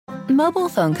Mobile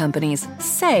phone companies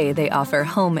say they offer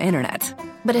home internet.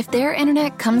 But if their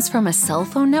internet comes from a cell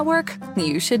phone network,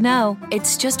 you should know.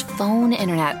 It's just phone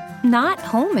internet, not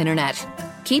home internet.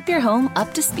 Keep your home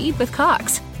up to speed with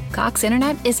Cox. Cox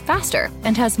internet is faster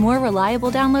and has more reliable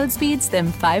download speeds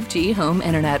than 5G home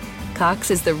internet.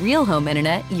 Cox is the real home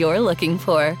internet you're looking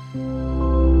for.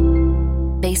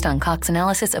 Based on Cox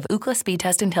analysis of Ookla speed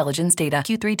test intelligence data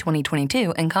Q3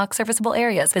 2022 and Cox serviceable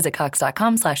areas, visit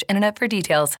cox.com/internet for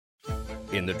details.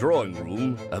 In the drawing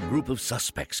room, a group of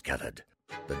suspects gathered.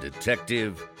 The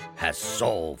detective has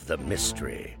solved the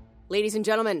mystery. Ladies and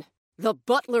gentlemen, the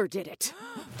butler did it.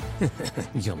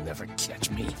 You'll never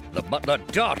catch me. The butler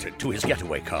darted to his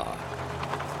getaway car.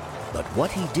 But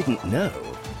what he didn't know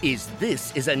is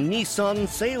this is a Nissan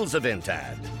sales event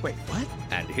ad. Wait, what?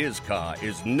 And his car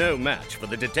is no match for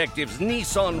the detective's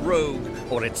Nissan Rogue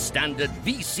or its standard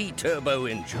VC turbo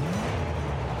engine.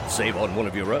 Save on one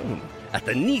of your own at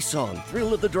the Nissan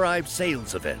Thrill of the Drive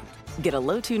sales event. Get a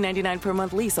low $299 per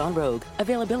month lease on Rogue.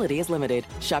 Availability is limited.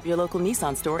 Shop your local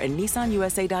Nissan store and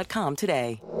nissanusa.com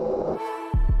today.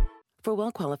 For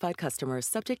well-qualified customers,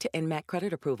 subject to NMAC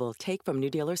credit approval, take from new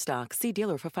dealer stock. See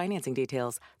dealer for financing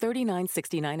details.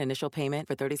 $39.69 initial payment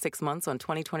for 36 months on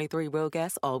 2023 Rogue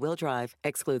S all-wheel drive.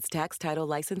 Excludes tax, title,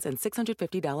 license, and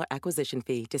 $650 acquisition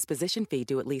fee. Disposition fee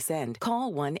due at lease end.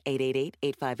 Call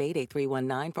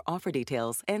 1-888-858-8319 for offer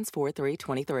details. Ends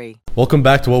 4/3/23. Welcome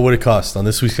back to What Would It Cost? On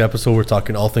this week's episode, we're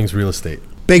talking all things real estate.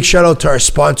 Big shout out to our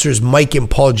sponsors, Mike and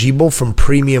Paul Gibo from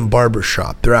Premium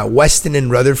Barbershop. They're at Weston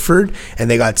and Rutherford, and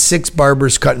they got 6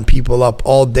 barbers cutting people up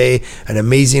all day, an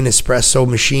amazing espresso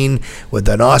machine with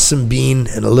an awesome bean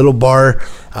and a little bar,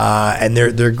 and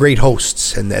they're great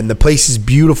hosts. And the place is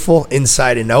beautiful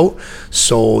inside and out,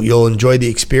 so you'll enjoy the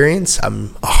experience.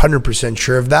 I'm 100%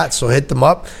 sure of that, so hit them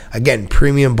up. Again,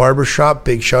 Premium Barbershop,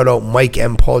 big shout out Mike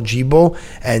and Paul Gibo,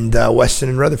 and Weston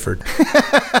and Rutherford.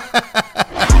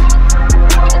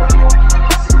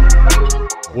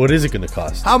 What is it going to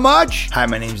cost? How much? Hi,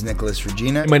 my name's Nicholas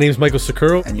Regina. My name is Michael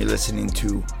Sakuro. And you're listening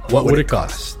to What Would It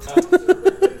Cost? Is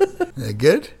that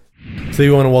good? Today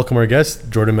we want to welcome our guest,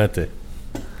 Jordan Mete.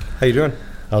 How you doing?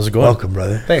 How's it going? Welcome,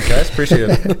 brother. Thanks, guys. Appreciate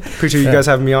it. Appreciate you guys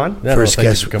having me on. Yeah, first no,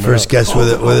 guest with a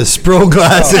Spro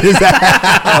glass in his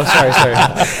Oh, sorry.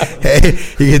 Hey,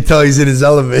 you can tell he's in his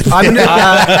element. I'm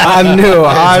new.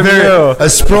 A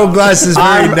Spro glass is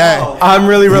very nice. I'm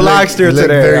really relaxed here today.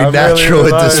 Very natural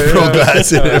with the Spro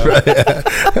glass in it.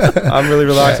 Right? I'm really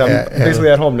relaxed. I'm basically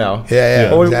at home now.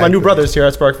 Yeah. Well, my new brother's here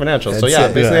at Spark Financial. That's so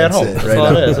basically at home. That's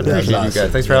all it is. I appreciate you guys.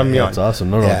 Thanks for having me on. That's awesome.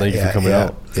 No, thank you for coming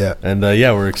out. Yeah. And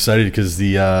we're excited because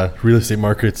the real estate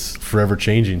market's forever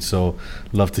changing. So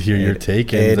love to hear your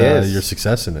take and your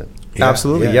success in it.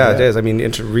 Absolutely. Yeah, it is. I mean,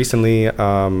 recently, I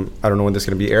don't know when this is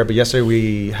going to be aired, but yesterday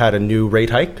we had a new rate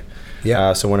hike.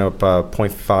 Yeah. So went up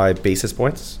 0.5 basis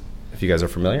points. If you guys are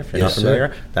familiar. If you're not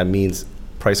familiar, that means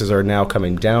prices are now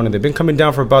coming down, and they've been coming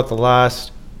down for about the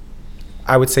last,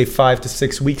 I would say, 5 to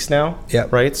 6 weeks now. Yeah.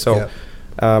 Right. So.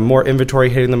 More inventory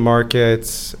hitting the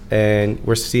markets, and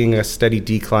we're seeing a steady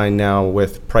decline now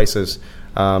with prices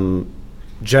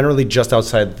generally just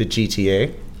outside the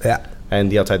GTA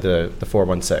and outside the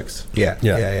 416. Yeah.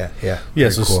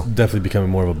 So it's definitely becoming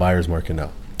more of a buyer's market now.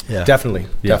 Yeah. Definitely.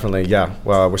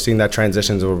 Well, we're seeing that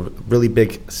transition to a really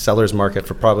big seller's market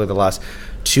for probably the last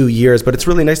 2 years, but it's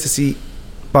really nice to see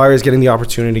buyers getting the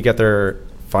opportunity to get their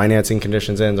financing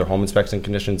conditions in, their home inspection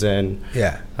conditions in.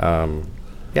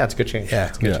 It's a good change.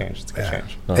 It's a good change.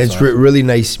 No, it's really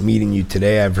nice meeting you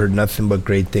today. I've heard nothing but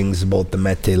great things about the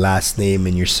Mete last name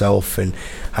and yourself, and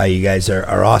how you guys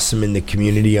are awesome in the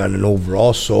community on an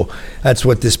overall. So that's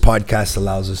what this podcast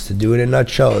allows us to do in a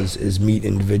nutshell, is meet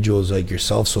individuals like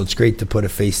yourself. So it's great to put a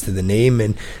face to the name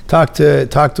and talk to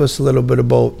us a little bit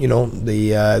about,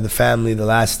 the family, the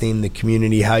last name, the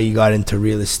community, how you got into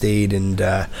real estate, and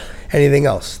anything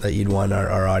else that you'd want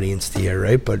our audience to hear,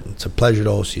 right? But it's a pleasure to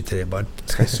host you today, bud.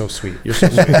 This guy's so sweet. You're so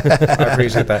sweet. I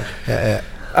appreciate that.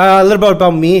 A little bit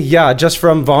about me. Just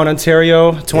from Vaughan,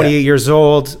 Ontario, 28 years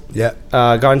old.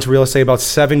 Got into real estate about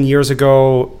 7 years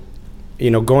ago.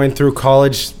 Going through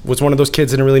college, was one of those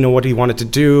kids didn't really know what he wanted to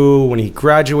do. When he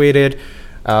graduated,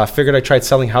 figured I tried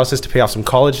selling houses to pay off some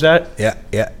college debt.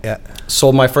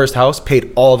 Sold my first house,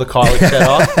 paid all the college debt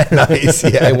off. Nice.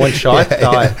 In one shot.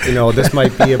 Thought, this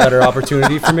might be a better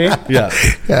opportunity for me.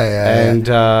 And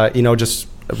just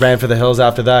ran for the hills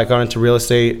after that. Got into real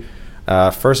estate.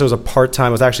 First, it was a part-time. I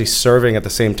was actually serving at the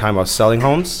same time I was selling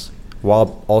homes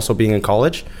while also being in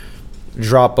college.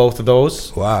 Dropped both of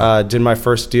those. Wow. Did my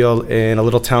first deal in a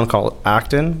little town called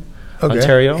Acton.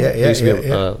 Ontario. Yeah, There used to be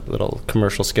a little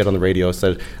commercial skit on the radio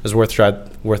said it was worth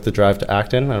the drive to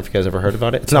Acton. I don't know if you guys ever heard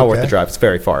about it. It's not worth the drive. It's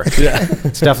very far.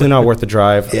 It's definitely not worth the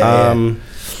drive.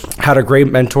 Had a great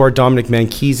mentor, Dominic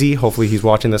Manchese. Hopefully he's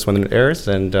watching this when it airs,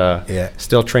 and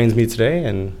still trains me today.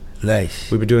 And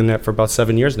nice. We've been doing that for about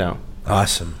 7 years now.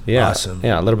 Awesome. Yeah. Awesome.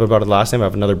 Yeah. A little bit about his last name. I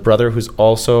have another brother who's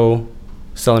also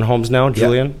selling homes now,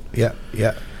 Julian. Yeah.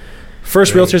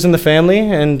 First realtors in the family,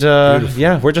 and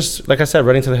we're just, like I said,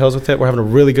 running to the hills with it. We're having a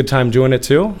really good time doing it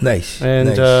too. Nice.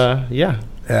 And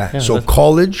so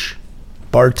college,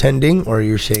 bartending, or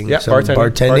you're saying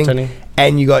bartending,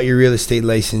 and you got your real estate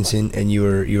license and you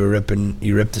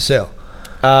ripped the sale.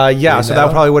 So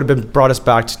that probably would have been brought us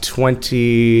back to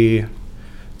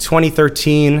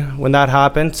 2013 when that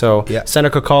happened. So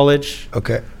Seneca College.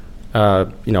 Okay.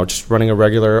 Just running a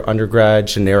regular undergrad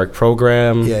generic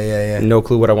program. No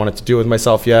clue what I wanted to do with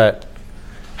myself yet.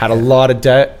 Had a lot of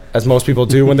debt, as most people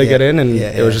do when they get in, and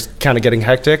it was just kind of getting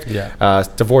hectic.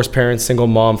 Divorced parents, single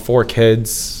mom, 4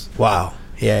 kids. Wow.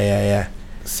 Yeah.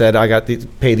 Said I got to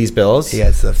pay these bills.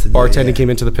 Stuff to do. Bartending came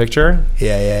into the picture.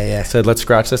 Yeah. Said let's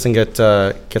scratch this and get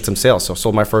some sales. So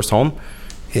sold my first home.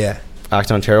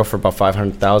 Acton, Ontario for about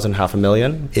 $500,000,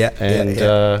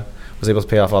 $500,000. Was able to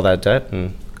pay off all that debt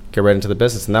and get right into the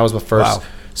business. And that was the first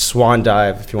swan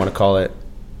dive, if you want to call it,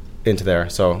 into there.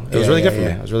 So it was really good for me.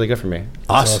 It was really good for me.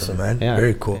 Awesome, man. Yeah.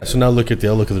 Very cool. So now look at the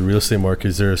outlook of the real estate market.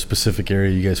 Is there a specific area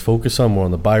you guys focus on, more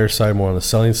on the buyer side, more on the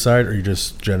selling side, or you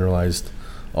just generalized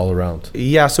all around?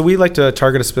 Yeah, so we like to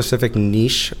target a specific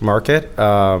niche market.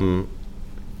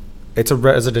 It's a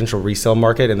residential resale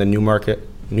market in the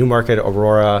Newmarket,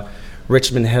 Aurora,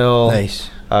 Richmond Hill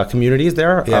communities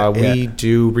there. We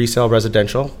do resale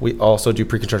residential. We also do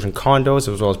pre-construction condos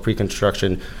as well as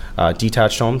pre-construction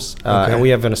detached homes. And we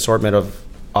have an assortment of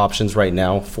options right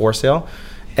now for sale.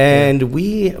 And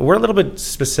we're a little bit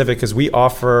specific because we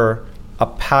offer a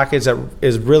package that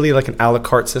is really like an a la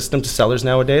carte system to sellers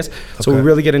nowadays. So we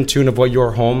really get in tune of what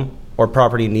your home or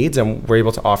property needs, and we're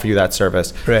able to offer you that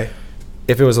service. Right.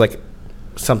 If it was like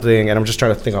something, and I'm just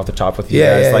trying to think off the top with you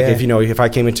guys, if I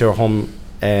came into a home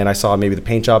and I saw maybe the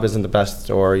paint job isn't the best,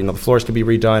 or the floors could be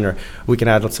redone, or we can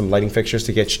add some lighting fixtures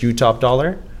to get you top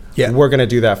dollar, we're going to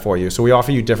do that for you. So we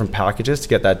offer you different packages to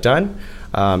get that done,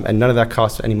 and none of that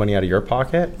costs any money out of your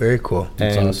pocket. Very cool.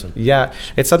 That's awesome. Yeah,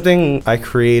 it's something I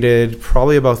created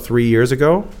probably about 3 years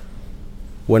ago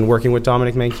when working with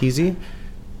Dominic Manchese,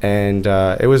 and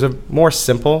it was a more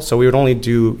simple. So we would only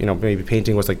do, maybe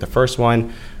painting was like the first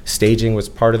one, staging was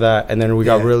part of that, and then we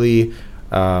got really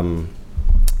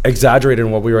exaggerated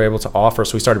in what we were able to offer.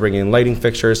 So we started bringing in lighting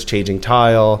fixtures, changing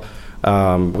tile.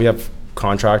 We have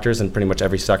contractors in pretty much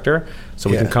every sector, so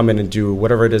we can come in and do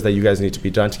whatever it is that you guys need to be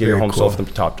done to get your home sold for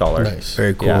the top dollar. Nice.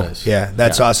 Very cool.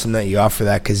 That's awesome that you offer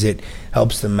that, because it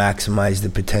helps them maximize the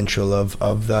potential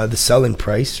of the selling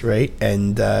price, right?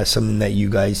 And something that you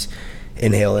guys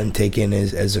inhale and take in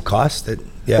as a cost that.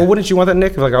 Well, wouldn't you want that,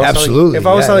 Nick? Like, absolutely. If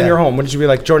I was selling your home, wouldn't you be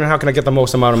like, Jordan, how can I get the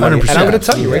most amount of money? 100%. And I'm going to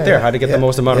tell you right there how to get the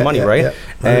most amount of money, right?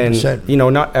 100%.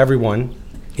 And not everyone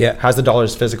has the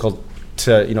dollars physical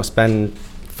to spend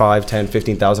 5, 10,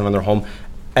 15,000 on their home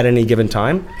at any given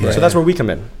time. So that's where we come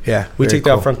in. We take the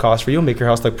upfront cost for you, make your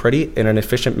house look pretty in an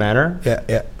efficient manner.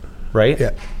 Right?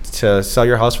 To sell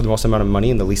your house for the most amount of money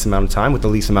in the least amount of time with the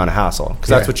least amount of hassle, because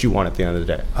that's what you want at the end of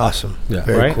the day. Awesome.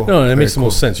 Very cool. No, and it makes the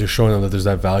most sense. You're showing them that there's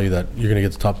that value, that you're going to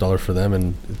get the top dollar for them,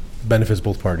 and it benefits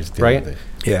both parties at the end of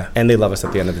the day. And they love us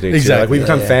at the end of the day exactly. Like, we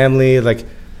become family. Like,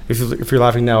 if you're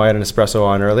laughing now, I had an espresso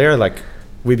on earlier. Like,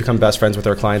 we become best friends with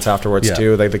our clients afterwards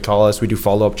too. Like, they call us, we do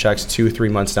follow-up checks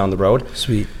 2-3 months down the road.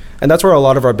 Sweet. And that's where a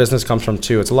lot of our business comes from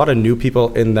too. It's a lot of new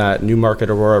people in that Newmarket,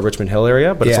 Aurora, Richmond Hill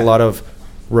area, but it's a lot of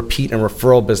repeat and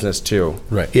referral business too.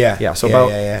 Right. So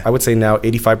I would say now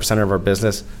 85% of our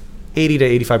business, 80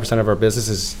 to 85% of our business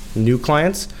is new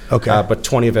clients. But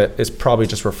 20 of it is probably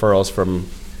just referrals from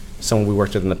someone we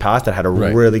worked with in the past that had a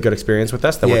really good experience with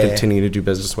us, that we're continuing to do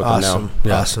business with them now.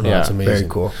 Awesome. That's amazing. Very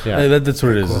cool. That's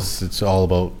what it is. Cool. It's all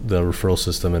about the referral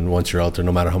system, and once you're out there,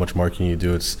 no matter how much marketing you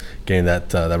do, it's getting that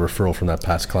referral from that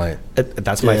past client.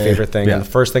 That's my favorite thing. And the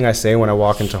first thing I say when I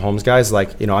walk into homes, guys,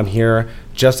 like, I'm here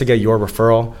just to get your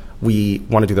referral. We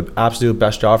want to do the absolute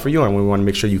best job for you, and we want to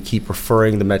make sure you keep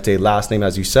referring the Mete last name,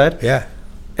 as you said.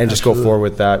 And just go forward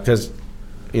with that, because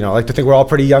I like to think we're all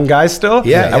pretty young guys still. And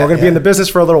we're going to be in the business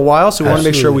for a little while, so we want to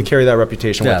make sure we carry that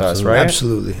reputation with us, right?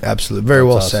 Absolutely. Very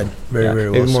well said. Very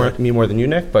well said. Me more than you,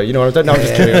 Nick, but you know what I'm saying? No, I'm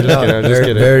just kidding. I'm just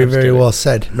kidding. Very well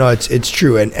said. No, it's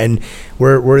true. And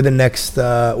we're the next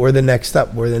up. We're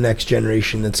the next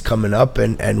generation that's coming up,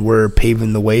 and we're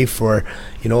paving the way for,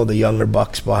 you know, the younger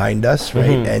bucks behind us,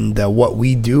 right? And what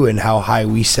we do and how high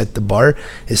we set the bar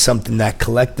is something that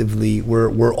collectively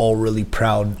we're all really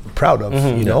proud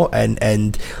of, you know,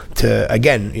 and to,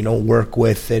 again, you know, work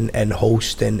with and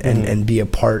host and be a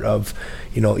part of,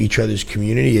 you know, each other's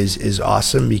community is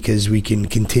awesome, because we can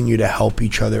continue to help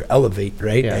each other elevate,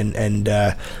 right? And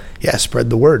spread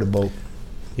the word about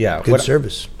good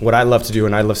service. What I love to do,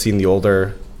 and I love seeing the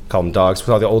older, call them dogs, with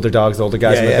all the older dogs, the older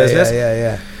guys in the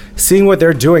business. Seeing what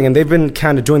they're doing, and they've been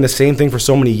kind of doing the same thing for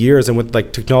so many years, and with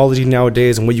like technology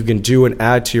nowadays and what you can do and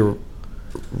add to your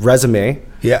resume,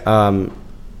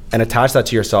 and attach that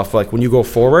to yourself, like when you go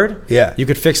forward, you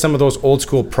could fix some of those old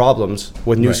school problems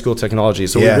with new school technology.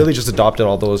 So we really just adopted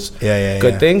all those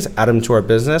good things, add them to our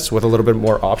business with a little bit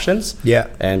more options,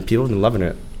 and people have been loving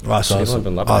it. Awesome. People have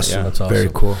been loving it, That's awesome. Very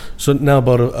cool. So now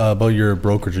about your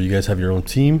brokerage, do you guys have your own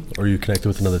team, or are you connected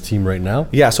with another team right now?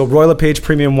 Yeah, so Royal LePage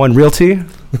Premium One Realty.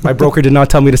 My broker did not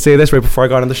tell me to say this right before I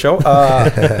got on the show.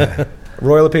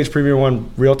 Royal LePage Premium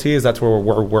One Realty that's where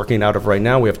we're working out of right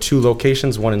now. We have 2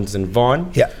 locations. One is in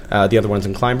Vaughan. The other one's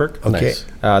in Kleinburg. Okay.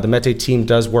 The Mete team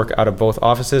does work out of both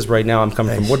offices. Right now I'm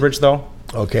coming from Woodbridge, though.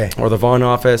 Okay. Or the Vaughan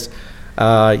office.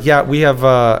 We have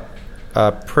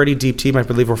a pretty deep team. I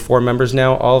believe we're 4 members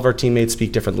now. All of our teammates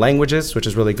speak different languages, which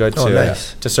is really good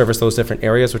to service those different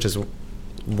areas, which is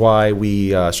why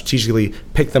we strategically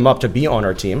pick them up to be on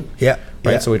our team.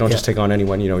 So we don't just take on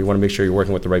anyone. You know, we want to make sure you're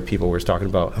working with the right people. We were talking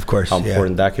about, of course, how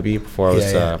important that could be before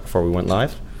we went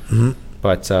live.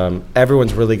 But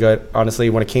everyone's really good. Honestly,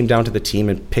 when it came down to the team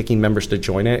and picking members to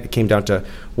join it, it came down to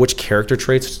which character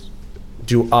traits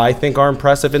do I think are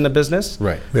impressive in the business.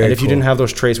 Right. And if you didn't have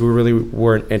those traits, we really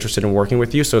weren't interested in working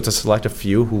with you. So it's a select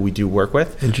few who we do work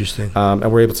with. Interesting.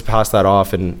 And we're able to pass that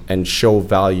off and show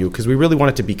value, because we really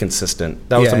want it to be consistent.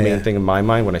 That was the main thing in my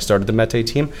mind when I started the Mete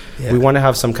team. We want to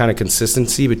have some kind of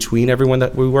consistency between everyone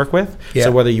that we work with.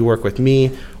 So whether you work with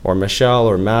me or Michelle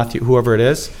or Matthew, whoever it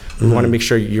is, we want to make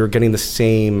sure you're getting the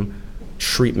same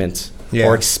treatment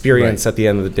or experience at the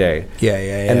end of the day.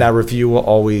 And that review will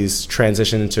always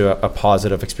transition into a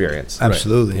positive experience.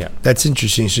 Absolutely. That's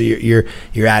interesting. So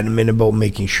you're adamant about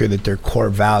making sure that their core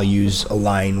values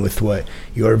align with what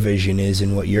your vision is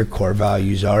and what your core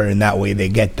values are, and that way they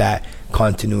get that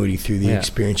continuity through the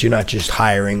experience. You're not just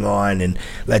hiring on and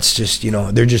let's just, you know,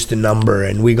 they're just a number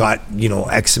and we got, you know,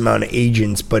 X amount of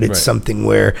agents, but it's something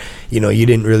where, you know, you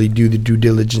didn't really do the due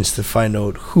diligence to find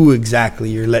out who exactly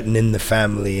you're letting in the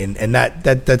family, and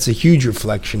that's a huge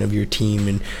reflection of your team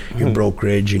and your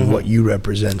brokerage and what you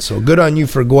represent. So good on you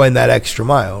for going that extra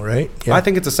mile, right? I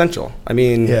think it's essential. I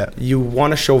mean, you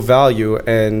want to show value,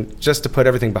 and just to put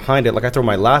everything behind it, like I throw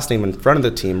my last name in front of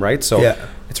the team, right? So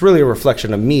it's really a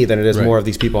reflection of me than it is more of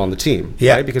these people on the team,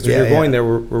 right? Because if you're going there,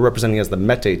 we're representing as the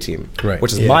Mete team,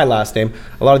 which is my last name.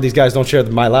 A lot of these guys don't share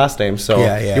my last name, so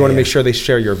you want to make sure they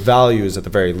share your values at the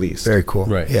very least. Very cool.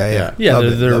 Right. They're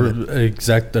a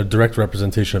direct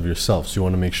representation of yourself, so you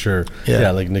want to make sure,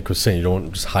 like Nick was saying, you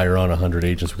don't just hire on 100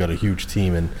 agents. We've got a huge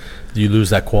team, and you lose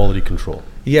that quality control.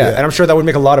 And I'm sure that would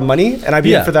make a lot of money, and I'd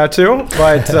be in for that too.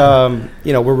 But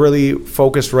you know, we're really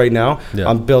focused right now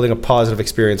on building a positive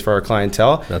experience for our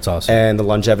clientele. That's awesome. And the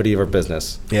longevity of our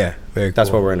business. Very cool.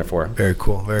 That's what we're in it for. Very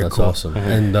cool. That's awesome.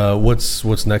 And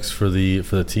what's next for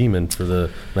the team and for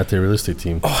the Mete Real Estate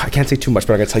team? I can't say too much,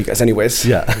 but I'm gonna tell you guys anyways.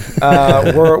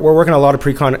 We're working on a lot of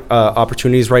pre-con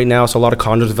opportunities right now. So a lot of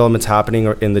condo developments happening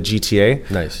in the GTA.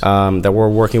 Nice. That we're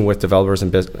working with developers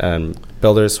and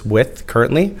builders with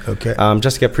currently. Okay.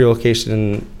 Just to get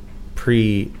pre-allocations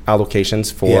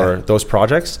for those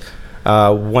projects.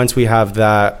 Once we have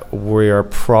that, we are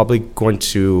probably going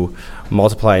to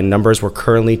multiply in numbers. We're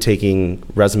currently taking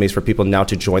resumes for people now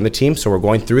to join the team, so we're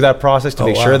going through that process to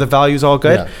make sure the value is all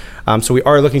good. So we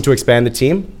are looking to expand the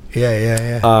team.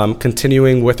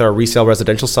 Continuing with our resale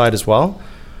residential side as well,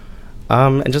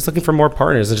 and just looking for more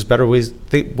partners and just better ways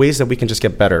that we can just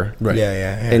get better.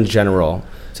 In general.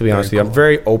 To be honest with you, I'm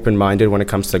very open-minded when it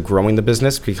comes to growing the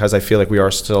business, because I feel like we are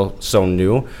still so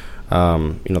new.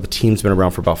 You know, the team's been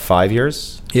around for about 5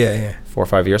 years. 4 or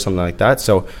 5 years, something like that.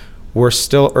 So we're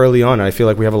still early on, and I feel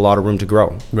like we have a lot of room to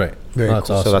grow. Right. Very cool.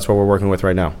 Awesome. So that's what we're working with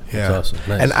right now. That's awesome.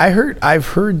 Nice. And I've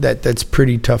heard that that's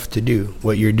pretty tough to do,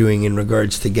 what you're doing in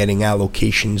regards to getting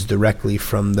allocations directly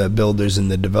from the builders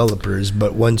and the developers.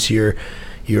 But once you're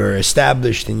you're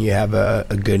established and you have a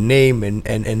good name and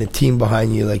a team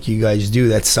behind you like you guys do,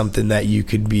 that's something that you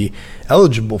could be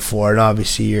eligible for. And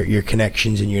obviously your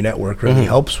connections and your network really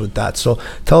helps with that. So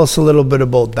tell us a little bit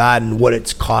about that and what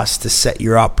it's cost to set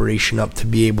your operation up to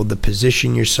be able to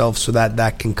position yourself so that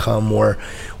that can come, or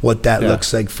what that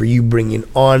looks like for you bringing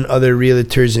on other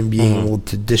realtors and being able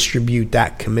to distribute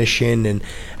that commission, and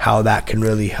how that can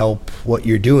really help what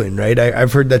you're doing, right?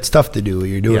 I've heard that's tough to do what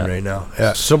you're doing right now.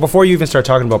 Yeah. So before you even start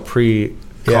talking about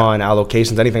con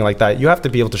allocations, anything like that, you have to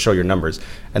be able to show your numbers,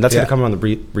 and that's going to come on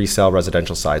the resale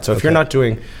residential side. So if you're not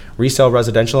doing resale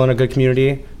residential in a good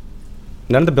community,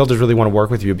 none of the builders really want to work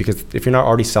with you, because if you're not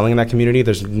already selling in that community,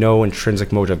 there's no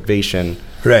intrinsic motivation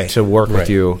to work with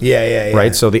you.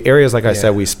 Right. So the areas, like I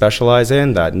said, we specialize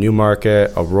in that: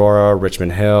 Newmarket, Aurora,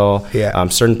 Richmond Hill,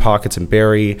 certain pockets in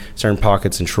Barrie, certain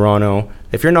pockets in Toronto.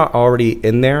 If you're not already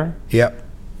in there,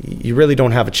 you really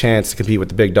don't have a chance to compete with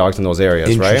the big dogs in those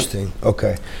areas, Interesting.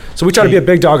 Okay. So we try to be a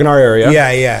big dog in our area.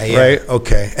 Right.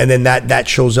 Okay. And then that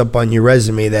shows up on your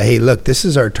resume that, hey, look, this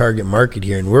is our target market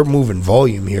here, and we're moving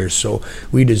volume here, so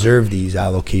we deserve these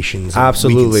allocations.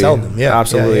 Absolutely. We can sell them.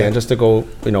 Absolutely. And just to go,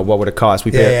 what would it cost? We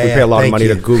pay a lot of money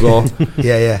to Google.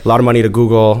 A lot of money to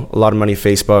Google, a lot of money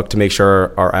Facebook to make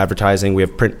sure our advertising, we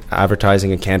have print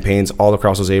advertising and campaigns all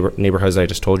across those neighborhoods that I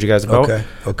just told you guys about.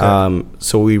 Okay.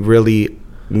 So we really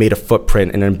made a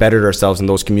footprint and embedded ourselves in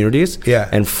those communities.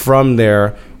 And from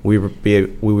there, we would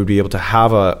be able to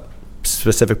have a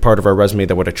specific part of our resume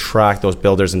that would attract those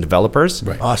builders and developers.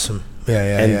 Awesome.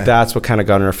 And that's what kind of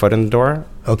got our foot in the door.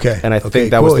 And I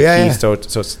think that was the key. So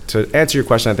to answer your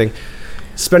question, I think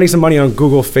spending some money on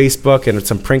Google, Facebook, and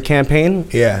some print campaign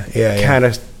kind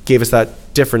of gave us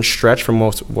that different stretch from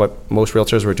what most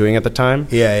realtors were doing at the time.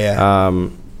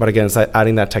 But again, it's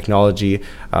adding that technology,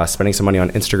 spending some money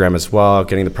on Instagram as well,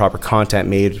 getting the proper content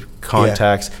made,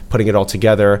 contacts, putting it all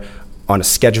together on a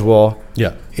schedule.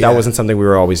 That wasn't something we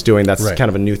were always doing. That's kind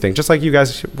of a new thing. Just like you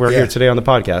guys were here today on the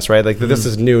podcast, right? Like this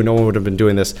is new. No one would have been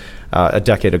doing this a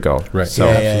decade ago. So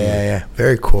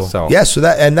very cool. So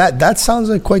that sounds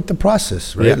like quite the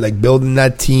process, right? Like building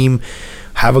that team,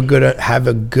 have a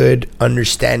good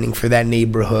understanding for that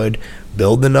neighborhood,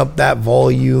 building up that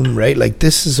volume, right? Like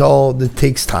this is all, it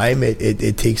takes time.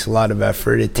 It takes a lot of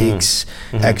effort. It takes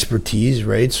expertise,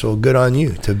 right? So good on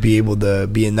you to be able to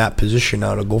be in that position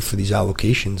now to go for these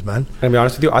allocations, man. And to be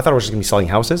honest with you, I thought I was just gonna be selling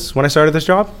houses when I started this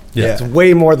job. It's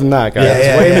way more than that, guys.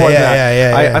 It's way more than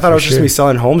that. I thought I was just gonna be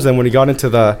selling homes. Then when we got into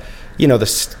the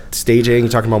staging, you're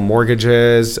talking about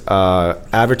mortgages,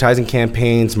 advertising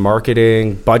campaigns,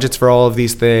 marketing, budgets for all of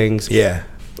these things.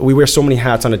 We wear so many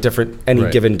hats on any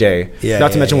given day.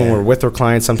 Not to mention when we're with our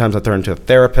clients, sometimes I turn into a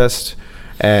therapist,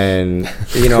 and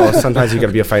sometimes you got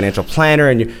to be a financial planner,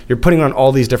 and you're putting on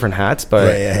all these different hats.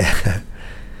 But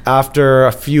after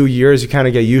a few years, you kind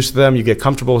of get used to them. You get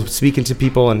comfortable speaking to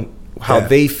people and how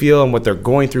they feel and what they're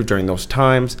going through during those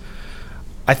times.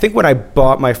 I think when I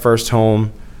bought my first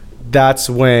home, that's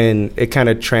when it kind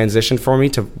of transitioned for me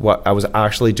to what I was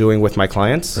actually doing with my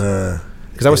clients.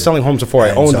 Because I was selling homes before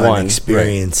I owned one.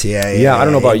 Experience, I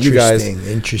don't know about you guys.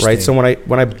 Interesting. Right. So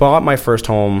when I bought my first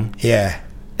home,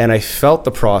 and I felt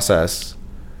the process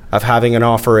of having an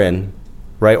offer in,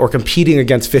 right, or competing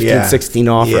against 15, 16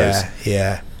 offers.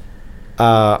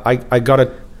 I got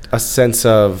a sense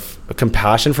of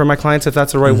compassion for my clients, if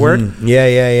that's the right word.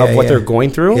 Of what they're going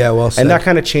through. Well said. And that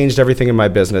kind of changed everything in my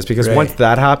business, because once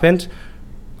that happened,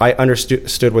 I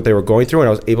understood what they were going through, and I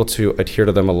was able to adhere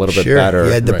to them a little bit better.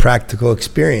 You had the practical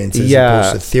experience as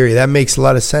opposed to theory. That makes a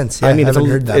lot of sense. I mean,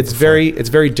 it's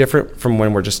very different from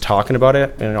when we're just talking about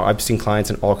it. I've seen clients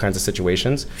in all kinds of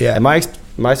situations. And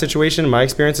my situation, my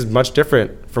experience is much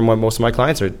different from what most of my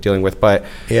clients are dealing with. But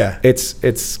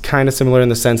it's kind of similar in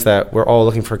the sense that we're all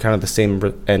looking for kind of the same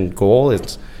end goal.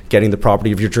 It's getting the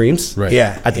property of your dreams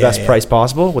at the best price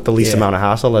possible with the least amount of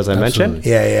hassle, as I mentioned.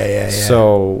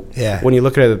 So when you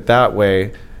look at it that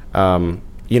way,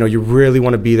 you really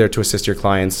want to be there to assist your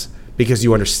clients, because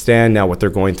you understand now what they're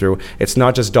going through. It's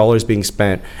not just dollars being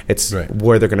spent, it's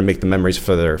where they're going to make the memories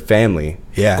for their family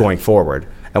going forward.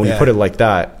 And when you put it like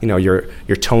that,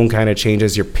 your tone kind of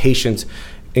changes, your patience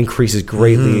increases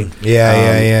greatly.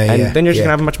 And then you're just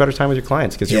gonna have a much better time with your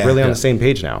clients, because you're really on the same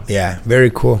page now. Very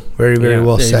cool. Very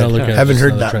well said. Haven't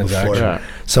heard that before.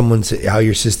 Someone's how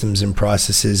your systems and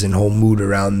processes and whole mood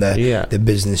around the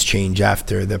business change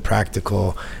after the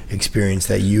practical experience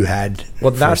that you had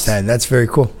firsthand. That's very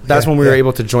cool. That's when we were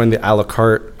able to join the a la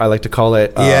carte, I like to call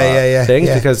it, things,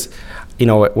 because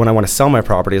when I want to sell my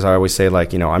properties, I always say,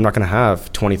 like, I'm not going to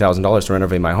have $20,000 to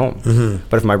renovate my home.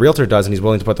 But if my realtor does, and he's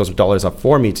willing to put those dollars up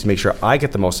for me to make sure I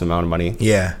get the most amount of money,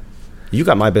 you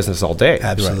got my business all day.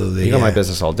 Absolutely. You got my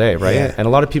business all day, right? Yeah. And a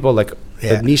lot of people, like,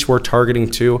 the niche we're targeting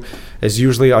too is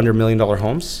usually under $1 million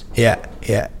homes. Yeah.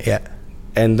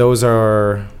 And those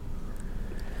are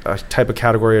a type of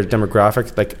category or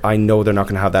demographic. Like, I know they're not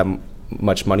going to have that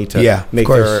much money to make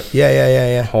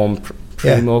their home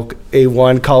primo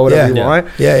A1, call it whatever you want.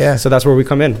 Yeah. So that's where we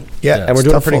come in. Yeah. And we're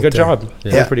doing a pretty good job.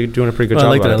 Yeah. Doing a pretty good I job.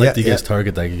 like that. I like that you guys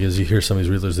target that, because you hear some of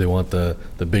these realtors, they want the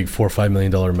big $4 or $5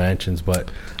 million mansions,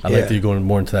 but I like that you're going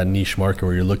more into that niche market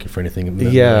where you're looking for anything $1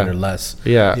 million or less.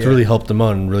 Yeah. To really help them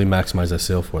out and really maximize that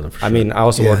sale for them. For sure. I mean, I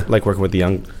also like working with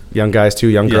the young guys too,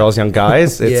 young girls, young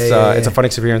guys. It's a fun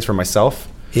experience for myself.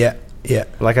 Yeah.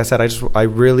 Like I said, I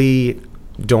really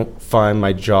don't find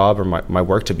my job or my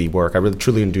work to be work. I really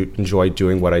truly enjoy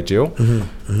doing what I do.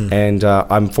 And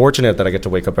I'm fortunate that I get to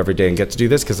wake up every day and get to do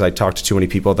this, because I talk to too many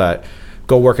people that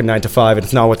go work a 9 to 5 and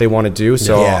it's not what they want to do.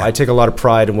 So I take a lot of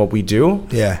pride in what we do.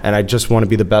 And I just want to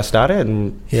be the best at it.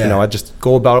 And you know, I just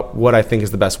go about what I think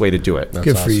is the best way to do it. That's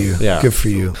good for you. Yeah. Good for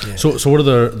you. Yeah. So what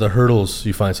are the hurdles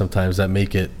you find sometimes that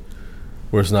make it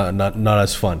where it's not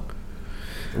as fun?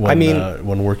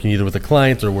 When working either with a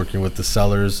client or working with the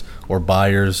sellers or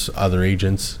buyers, other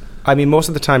agents? I mean, most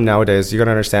of the time nowadays, you got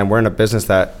to understand, we're in a business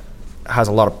that has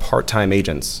a lot of part-time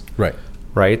agents.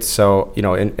 Right. So, you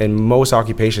know, in most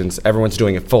occupations, everyone's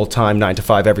doing it full-time, 9 to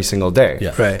 5 every single day.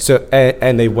 So,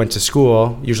 and they went to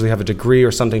school, usually have a degree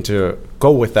or something to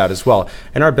go with that as well.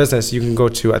 In our business, you can go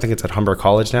to, I think it's at Humber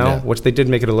College now, which they did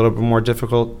make it a little bit more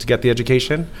difficult to get the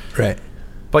education.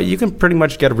 But you can pretty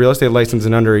much get a real estate license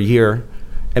in under a year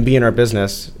and be in our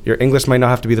business. Your English might not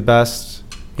have to be the best.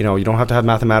 You know, you don't have to have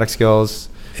mathematics skills.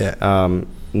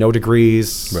 No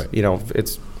degrees. You know,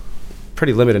 it's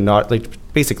pretty limited, not like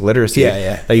basic literacy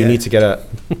that you need to get a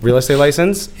real estate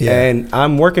license. And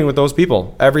I'm working with those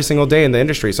people every single day in the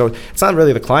industry. So it's not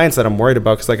really the clients that I'm worried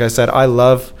about, because like I said, I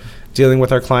love dealing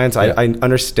with our clients. I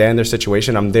understand their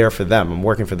situation. I'm there for them. I'm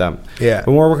working for them.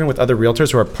 When we're working with other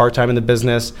realtors who are part-time in the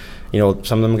business, you know,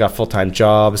 some of them got full-time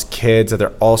jobs, kids that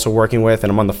they're also working with,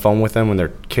 and I'm on the phone with them when their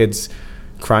kids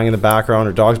crying in the background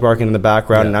or dogs barking in the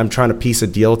background, and I'm trying to piece a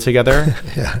deal together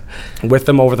with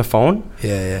them over the phone.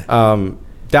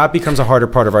 That becomes a harder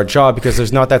part of our job, because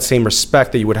there's not that same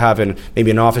respect that you would have in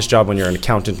maybe an office job when you're an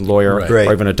accountant, lawyer,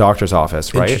 or even a doctor's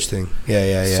office, right? Interesting.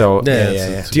 So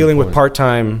dealing with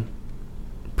part-time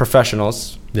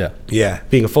professionals,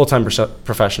 being a full-time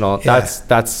professional,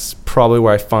 that's probably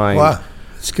where I find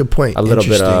that's a good point. A little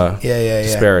bit of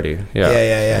disparity.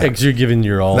 Because you're giving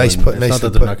your all. Nice put. It's not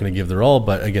that they're not going to give their all,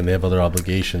 but again, they have other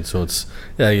obligations. So it's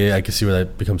I can see where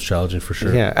that becomes challenging for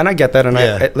sure. And I get that. And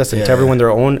I listen to everyone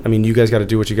their own. I mean, you guys got to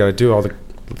do what you got to do. All the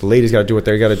ladies got to do what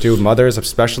they got to do. Mothers,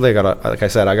 especially. Like I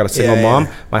said, I got a single mom.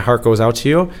 My heart goes out to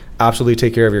you. Absolutely,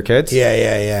 take care of your kids.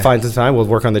 Find some time. We'll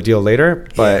work on the deal later.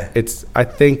 But I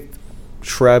think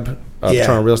TREB,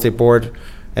 Toronto Real Estate Board,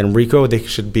 and RICO, they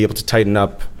should be able to tighten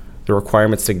up the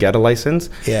requirements to get a license,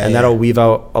 and that'll weave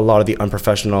out a lot of the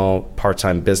unprofessional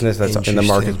part-time business that's in the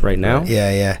market right now.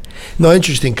 No,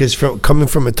 interesting, because coming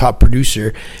from a top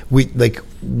producer, we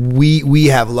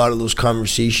have a lot of those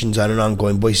conversations on an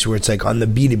ongoing basis where it's like on the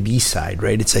B2B side,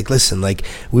 right? It's like, listen, like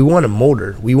we want a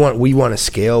motor, we want to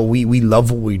scale, we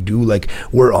love what we do, like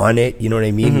we're on it, you know what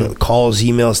I mean? Calls,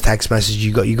 emails, text messages,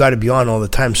 you got to be on all the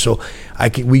time. So I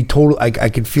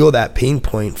could feel that pain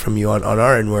point from you on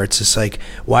our end, where it's just like,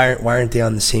 why aren't they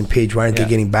on the same page? Why aren't they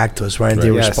getting back to us? Why aren't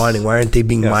they responding? Why aren't they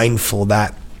being mindful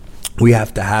that we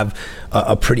have to have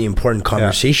a pretty important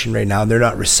conversation right now, and they're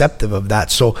not receptive of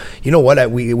that? So you know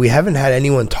what, we haven't had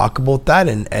anyone talk about that,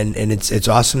 and it's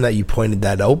awesome that you pointed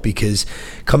that out, because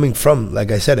coming from,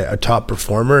 like I said, a top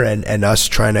performer and us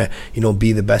trying to, you know,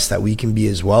 be the best that we can be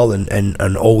as well,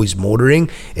 and always motoring,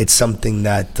 it's something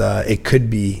that it could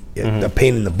be a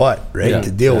pain in the butt, right,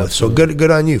 to deal with. Absolutely. So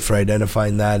good on you for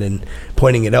identifying that and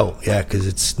pointing it out, because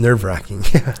it's nerve-wracking.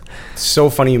 So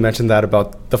funny you mentioned that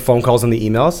about the phone calls and the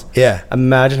emails.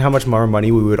 Imagine how much more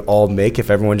money we would all make if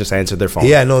everyone just answered their phone.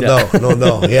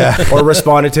 Or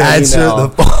responded to an email.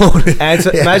 The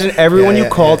phone. Imagine everyone you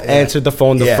called answered the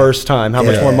phone the first time. How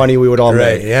much more money we would all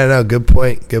make. Good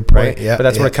point. Right? But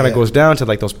that's when it kind of goes down to,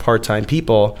 like, those part-time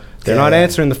people. They're not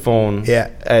answering the phone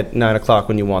at 9 o'clock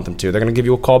when you want them to. They're going to give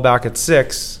you a call back at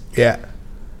 6.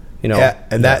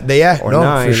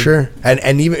 and for sure.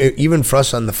 And even for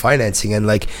us on the financing, and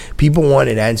like people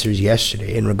wanted answers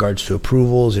yesterday in regards to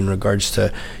approvals, in regards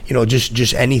to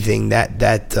just anything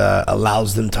that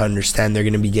allows them to understand they're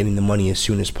going to be getting the money as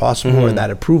soon as possible, or that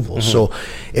approval. So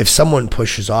if someone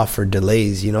pushes off or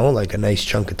delays, like a nice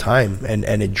chunk of time, and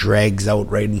it drags out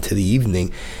right into the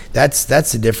evening, that's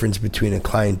the difference between a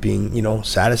client being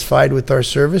satisfied with our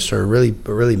service or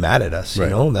really mad at us,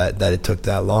 that it took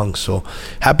that long. So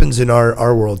happens in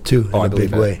our world too, in a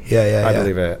big way. I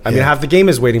believe it. I mean, half the game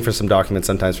is waiting for some documents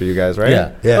sometimes for you guys, right?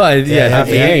 Half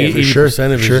the game, 80%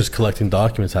 of it is just collecting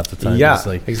documents half the time. It's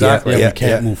like, exactly. You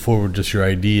can't move forward just your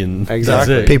ID and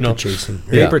exactly. that's it.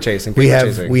 Paper chasing.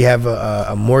 We have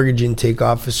a mortgage intake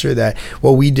officer that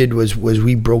what we did was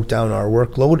we broke down our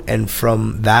workload, and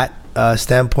from that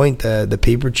standpoint, the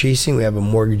paper chasing, we have a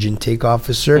mortgage intake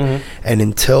officer, and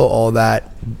until all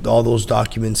those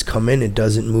documents come in, it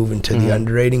doesn't move into the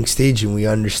underwriting stage, and we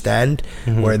understand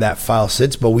where that file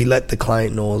sits, but we let the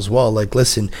client know as well, like,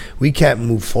 listen, we can't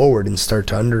move forward and start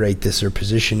to underwrite this or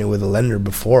position it with a lender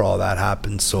before all that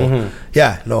happens. So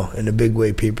in a big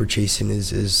way, paper chasing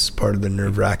is part of the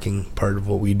nerve-wracking part of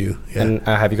what we do. And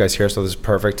I have you guys here, so this is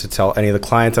perfect to tell any of the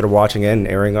clients that are watching it and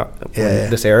airing up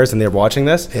this airs and they're watching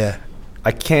this.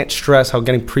 I can't stress how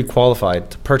getting pre-qualified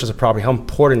to purchase a property, how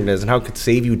important it is, and how it could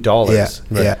save you dollars.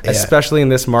 Especially in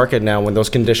this market now, when those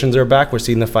conditions are back, we're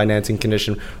seeing the financing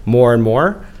condition more and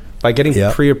more. By getting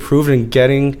pre-approved and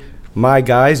getting my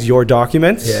guys your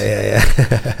documents. Thanks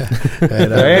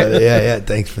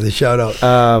for the shout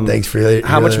out. Thanks for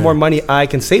how much more money I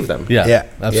can save them.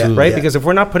 Absolutely. Right, because if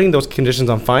we're not putting those conditions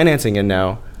on financing in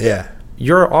now,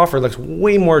 your offer looks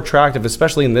way more attractive,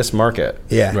 especially in this market.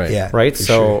 Right.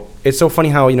 So it's so funny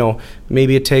how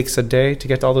maybe it takes a day to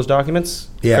get to all those documents.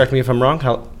 Correct me if I'm wrong.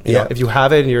 How if you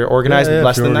have it and you're organized,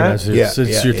 less than that.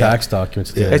 It's your tax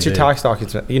documents. It's your tax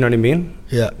documents. You know what I mean?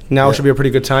 Now should be a pretty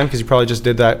good time because you probably just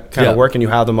did that kind of work and you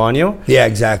have them on you.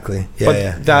 Exactly.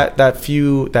 But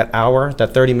that hour,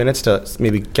 that 30 minutes to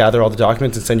maybe gather all the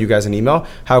documents and send you guys an email,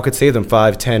 how it could save them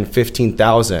 5, 10,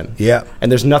 15,000.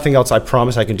 And there's nothing else I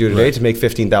promise I can do today to make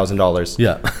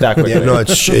 $15,000. That quickly. No,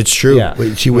 it's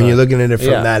true. See, when you're looking at it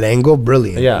from that angle,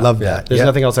 brilliant. Love that. There's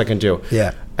nothing else I can do.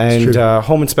 And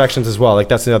home inspections as well. Like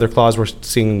that's the other clause we're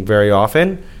seeing very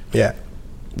often.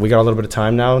 We got a little bit of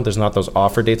time now. There's not those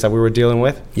offer dates that we were dealing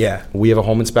with. We have a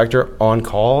home inspector on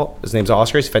call. His name's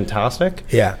Oscar. He's fantastic.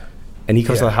 And he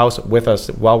comes to the house with us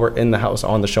while we're in the house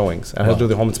on the showings. And he'll do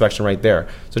the home inspection right there.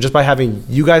 So just by having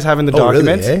you guys having the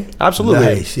documents. Really, Absolutely.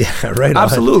 Nice. Right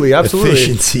absolutely. on.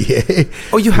 Efficiency,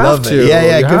 Oh, you have Love to.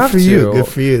 It. Good for you. Good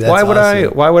for you. That's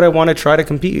awesome. Why would I want to try to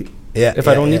compete if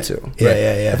I don't need to?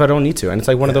 If I don't need to. And it's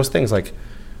like one of those things like,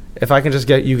 if I can just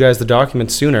get you guys the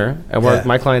documents sooner and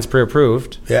my client's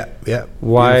pre-approved,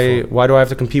 why do I have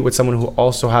to compete with someone who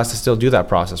also has to still do that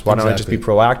process? Why don't I just be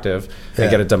proactive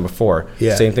and get it done before?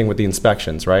 Same thing with the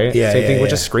inspections, right? Same thing with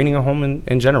just screening a home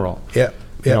in general.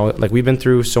 Like we've been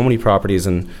through so many properties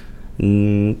and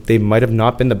they might have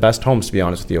not been the best homes, to be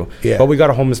honest with you. But we got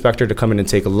a home inspector to come in and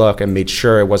take a look and made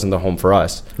sure it wasn't the home for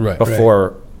us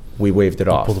before we waved it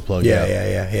off. Pull the plug.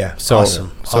 So,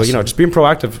 awesome. Just being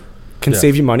proactive can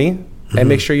save you money. And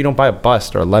make sure you don't buy a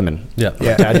bust or a lemon. My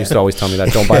dad used to always tell me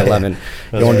that, don't buy a lemon.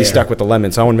 You don't want to be stuck with the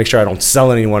lemon. So I want to make sure I don't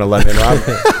sell anyone a lemon.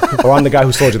 Or I'm the guy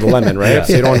who sold you the lemon, right?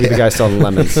 So you don't want to be the guy selling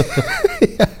lemons.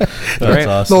 That's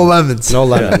awesome. No lemons. No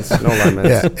lemons.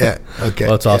 Okay.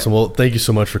 Well, that's awesome. Well, thank you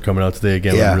so much for coming out today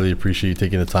again. I really appreciate you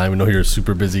taking the time. I know you're a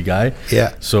super busy guy.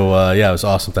 So, it was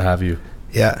awesome to have you.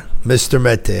 Mr.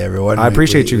 Mete, everyone. I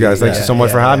appreciate you guys. Thank you so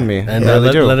much for having me. And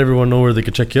let everyone know where they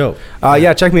can check you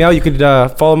out. Check me out. You could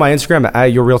follow my Instagram at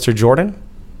Your Realtor Jordan.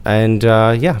 And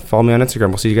follow me on Instagram.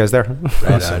 We'll see you guys there.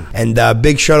 Awesome. And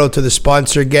big shout out to the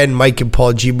sponsor again, Mike and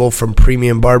Paul Gibo from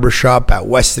Premium Barbershop at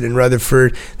Weston and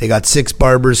Rutherford. They got 6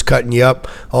 barbers cutting you up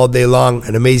all day long.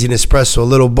 An amazing espresso, a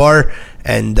little bar,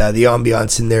 and the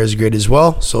ambiance in there is great as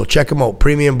well. So check them out,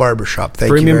 Premium Barbershop.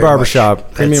 Premium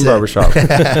Barbershop. Premium Barbershop.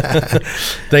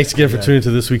 Thanks again for tuning into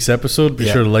this week's episode. Be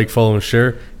sure to like, follow, and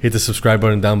share. Hit the subscribe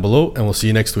button down below, and we'll see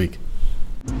you next week.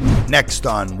 Next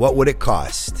on What Would It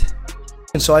Cost?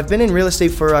 And so I've been in real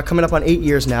estate for coming up on 8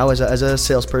 years now as a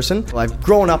salesperson. I've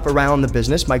grown up around the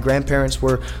business. My grandparents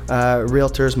were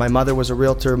realtors. My mother was a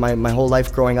realtor my whole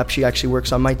life growing up. She actually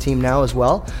works on my team now as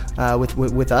well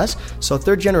with us. So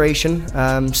third generation,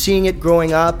 seeing it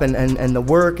growing up and the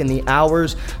work and the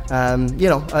hours. I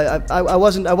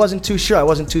wasn't too sure. I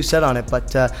wasn't too set on it.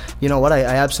 But you know what? I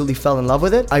absolutely fell in love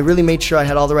with it. I really made sure I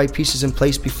had all the right pieces in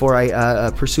place before I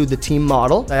pursued the team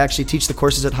model. I actually teach the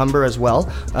courses at Humber as well,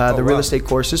 the real estate estate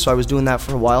courses, so I was doing that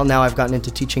for a while. Now I've gotten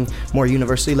into teaching more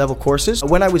university level courses.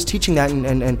 When I was teaching that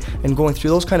and going through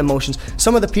those kind of motions,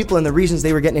 some of the people and the reasons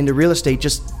they were getting into real estate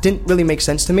just didn't really make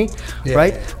sense to me,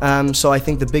 right? So I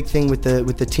think the big thing with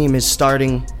the team is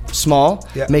starting small,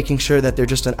 making sure that they're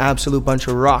just an absolute bunch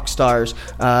of rock stars,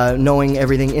 knowing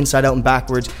everything inside out and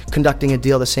backwards, conducting a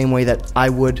deal the same way that I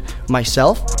would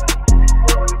myself.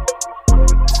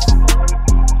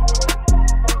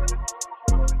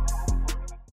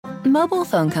 Mobile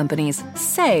phone companies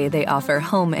say they offer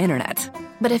home internet.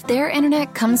 But if their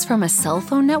internet comes from a cell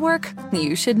phone network,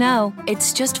 you should know.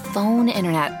 It's just phone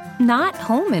internet, not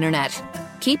home internet.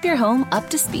 Keep your home up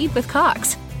to speed with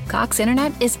Cox. Cox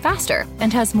internet is faster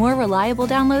and has more reliable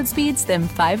download speeds than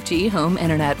 5G home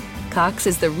internet. Cox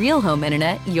is the real home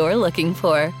internet you're looking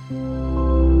for.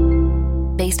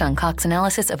 Based on Cox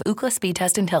analysis of Ookla speed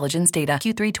test intelligence data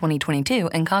Q3 2022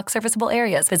 and Cox serviceable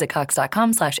areas, visit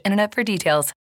cox.com/internet for details.